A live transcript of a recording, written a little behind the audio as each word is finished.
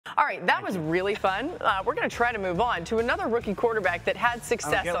right, that was really fun. We're going to try to move on to another rookie quarterback that had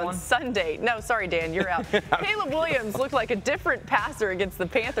success on Sunday. No, sorry, Dan, you're out. Caleb Williams looked like a different passer against the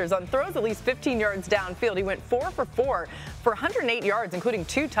Panthers on throws at least 15 yards downfield. He went 4 for 4 for 108 yards, including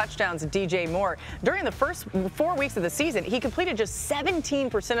 2 touchdowns to DJ Moore. During the first 4 weeks of the season, he completed just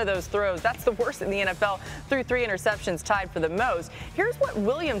 17% of those throws. That's the worst in the NFL, threw 3 interceptions, tied for the most. Here's what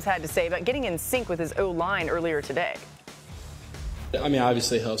Williams had to say about getting in sync with his O-line earlier today. I mean,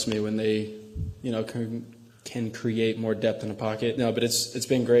 obviously it helps me when they, can create more depth in the pocket. No, but it's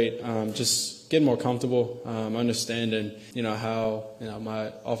been great. Just getting more comfortable, understanding, how,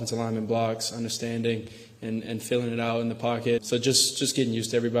 my offensive lineman blocks, understanding and filling it out in the pocket. So just getting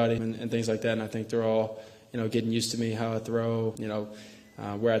used to everybody and things like that. And I think they're all, getting used to me, how I throw,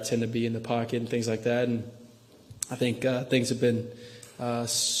 where I tend to be in the pocket and things like that. And I think things have been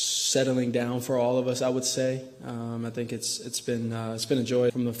settling down for all of us, I would say. I think it's been a joy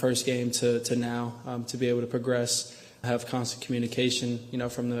from the first game to now to be able to progress, have constant communication,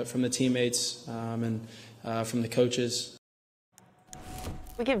 from the teammates and from the coaches.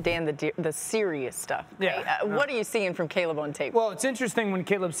 We give Dan the serious stuff. Yeah. What are you seeing from Caleb on tape? Well, it's interesting when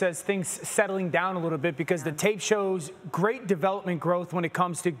Caleb says things settling down a little bit because the tape shows great development growth when it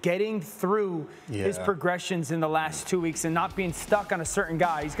comes to getting through his progressions in the last 2 weeks and not being stuck on a certain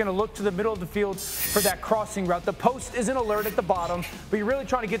guy. He's going to look to the middle of the field for that crossing route. The post is an alert at the bottom, but you're really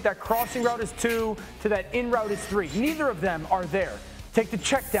trying to get that crossing route as 2 to that in route as 3. Neither of them are there. Take the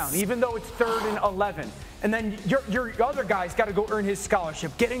check down, even though it's 3rd and 11. And then your other guy's got to go earn his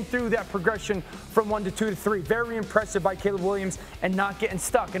scholarship. Getting through that progression from 1 to 2 to 3. Very impressive by Caleb Williams and not getting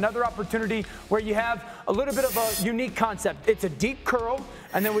stuck. Another opportunity where you have a little bit of a unique concept. It's a deep curl,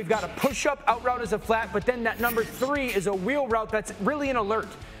 and then we've got a push-up out route as a flat, but then that number 3 is a wheel route that's really an alert.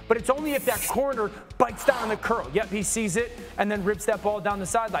 But it's only if that corner bites down on the curl. Yep, he sees it and then rips that ball down the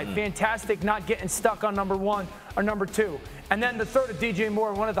sideline. Fantastic, not getting stuck on number 1 or number 2. And then the throw to DJ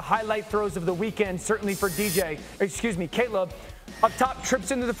Moore, one of the highlight throws of the weekend, certainly for Caleb. Up top,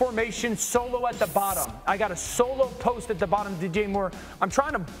 trips into the formation, solo at the bottom. I got a solo post at the bottom, DJ Moore. I'm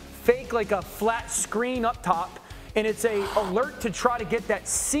trying to fake like a flat screen up top, and it's a alert to try to get that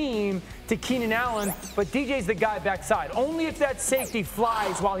seam to Keenan Allen, but DJ's the guy backside. Only if that safety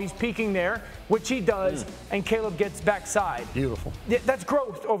flies while he's peeking there, which he does, and Caleb gets backside. Beautiful. That's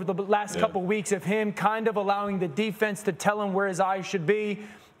growth over the last couple weeks of him kind of allowing the defense to tell him where his eyes should be.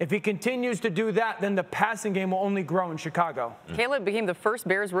 If he continues to do that, then the passing game will only grow in Chicago. Caleb became the first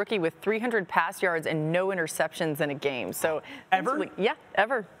Bears rookie with 300 pass yards and no interceptions in a game. So ever? Yeah,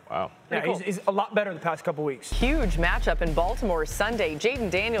 ever. Wow. Yeah, cool. he's a lot better the past couple weeks. Huge matchup in Baltimore Sunday.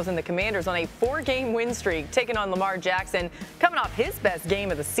 Jayden Daniels and the Commanders on a 4-game win streak, taking on Lamar Jackson, coming off his best game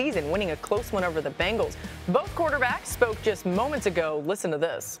of the season, winning a close one over the Bengals. Both quarterbacks spoke just moments ago. Listen to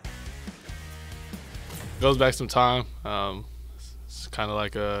this. Goes back some time. It's kind of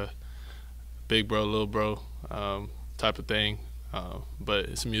like a big bro, little bro type of thing, but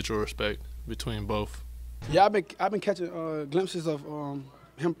it's a mutual respect between both. Yeah, I've been catching glimpses of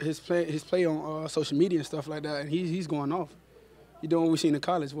his play on social media and stuff like that, and he's going off. He's doing what we seen in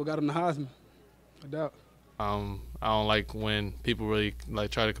college. What got him the Heisman, no doubt. I don't like when people really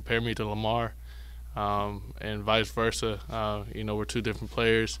try to compare me to Lamar, and vice versa. We're 2 different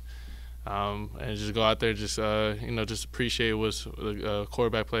players. And just go out there, just appreciate what's the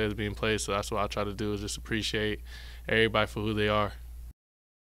quarterback play is being played. So that's what I try to do, is just appreciate everybody for who they are.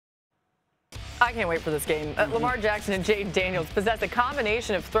 I can't wait for this game. Lamar Jackson and Jayden Daniels possess a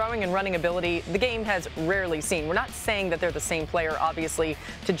combination of throwing and running ability the game has rarely seen. We're not saying that they're the same player, obviously,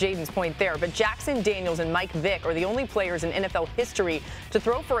 to Jayden's point there, but Jackson, Daniels, and Mike Vick are the only players in NFL history to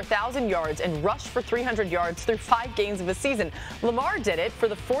throw for 1,000 yards and rush for 300 yards through 5 games of a season. Lamar did it for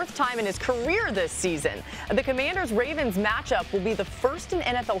the 4th time in his career this season. The Commanders-Ravens matchup will be the first in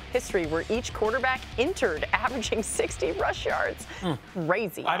NFL history where each quarterback entered, averaging 60 rush yards.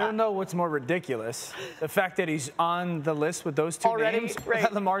 Crazy. I don't know what's more ridiculous. The fact that he's on the list with those 2 names,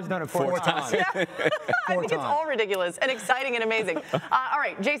 right. Lamar's done it 4 times. Yeah. I think it's all ridiculous and exciting and amazing. All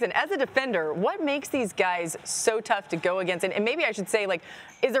right, Jason, as a defender, what makes these guys so tough to go against? And maybe I should say,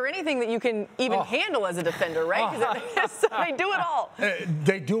 is there anything that you can even handle as a defender, right? Because they do it all.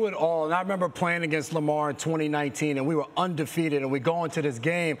 They do it all. And I remember playing against Lamar in 2019, and we were undefeated. And we go into this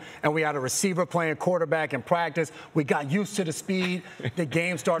game, and we had a receiver playing quarterback in practice. We got used to the speed. The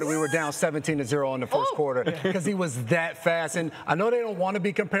game started. We were down 17-0. 17-0 in the first quarter because he was that fast. And I know they don't want to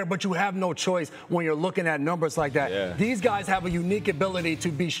be compared, but you have no choice when you're looking at numbers like that. Yeah. These guys have a unique ability to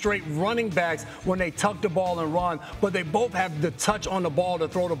be straight running backs when they tuck the ball and run, but they both have the touch on the ball to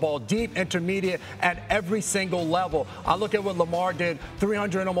throw the ball deep, intermediate, at every single level. I look at what Lamar did,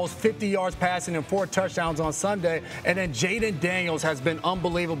 350 yards passing and 4 touchdowns on Sunday, and then Jayden Daniels has been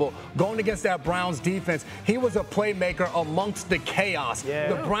unbelievable. Going against that Browns defense, he was a playmaker amongst the chaos. Yeah.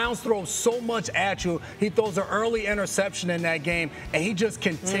 The Browns throw so much at you. He throws an early interception in that game, and he just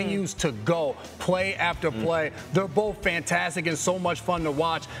continues to go play after play. They're both fantastic and so much fun to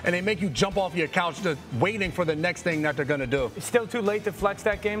watch, and they make you jump off your couch just waiting for the next thing that they're going to do. It's still too late to flex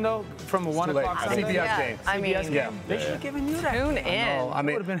that game, though, from a 1 o'clock Sunday? CBS game. I mean, CBS game. They should have given you that. Tune in. I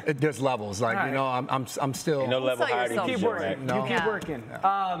mean, there's levels. Like, you know, I'm still. No level sell higher than yourself Keep short, working. right? You keep working.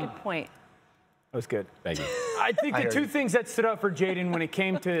 Good point. That was good. Thank you. I think the two things that stood out for Jayden when it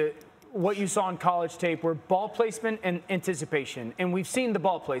came to what you saw in college tape were ball placement and anticipation. And we've seen the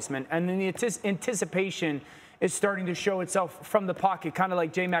ball placement, and then the anticipation is starting to show itself from the pocket, kind of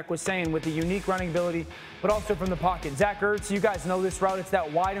like J-Mac was saying, with the unique running ability, but also from the pocket. Zach Ertz, you guys know this route. It's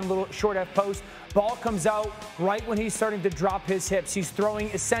that wide and little short F post. Ball comes out right when he's starting to drop his hips. He's throwing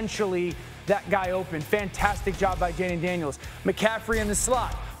essentially that guy open. Fantastic job by Jayden Daniels. McCaffrey in the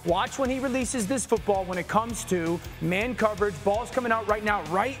slot. Watch when he releases this football when it comes to man coverage. Ball's coming out right now.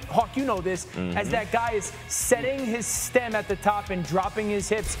 Right, Hawk, you know this, as that guy is setting his stem at the top and dropping his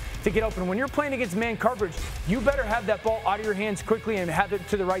hips to get open. When you're playing against man coverage, you better have that ball out of your hands quickly and have it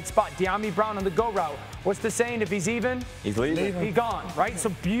to the right spot. De'Ami Brown on the go route. What's the saying? If he's even, He's leaving. he's gone, right? So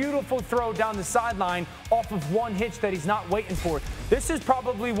beautiful throw down the sideline off of one hitch that he's not waiting for. This is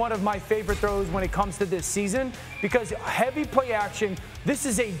probably one of my favorite throws when it comes to this season because heavy play action. This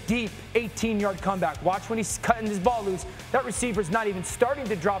is a deep 18-yard comeback. Watch when he's cutting his ball loose. That receiver's not even starting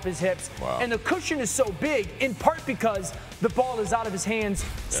to drop his hips. Wow. And the cushion is so big, in part because the ball is out of his hands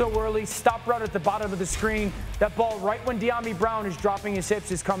so early. Stop right at the bottom of the screen. That ball right when De'Ami Brown is dropping his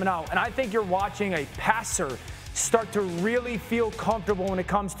hips is coming out. And I think you're watching a passer start to really feel comfortable when it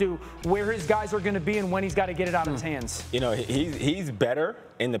comes to where his guys are going to be and when he's got to get it out of his hands. You know, he's better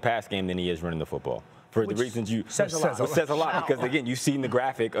in the pass game than he is running the football. For the reasons you says a lot. It says a lot because, again, you've seen the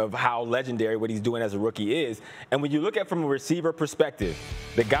graphic of how legendary what he's doing as a rookie is. And when you look at it from a receiver perspective,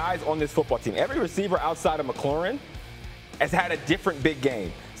 the guys on this football team, every receiver outside of McLaurin has had a different big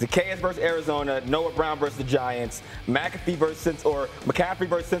game. Zacchaeus versus Arizona, Noah Brown versus the Giants, McAfee McCaffrey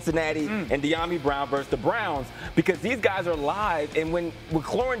versus Cincinnati, and De'Ami Brown versus the Browns, because these guys are live. And when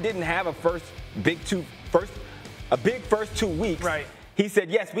McLaurin didn't have a big first 2 weeks, right, he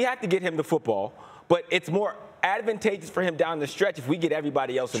said, yes, we have to get him the football, but it's more advantageous for him down the stretch if we get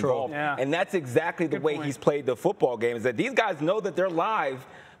everybody else involved. Yeah. And that's exactly the way he's played the football game, is that these guys know that they're live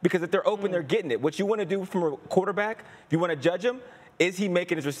because if they're open, they're getting it. What you want to do from a quarterback, if you want to judge him, is he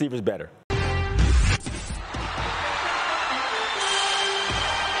making his receivers better?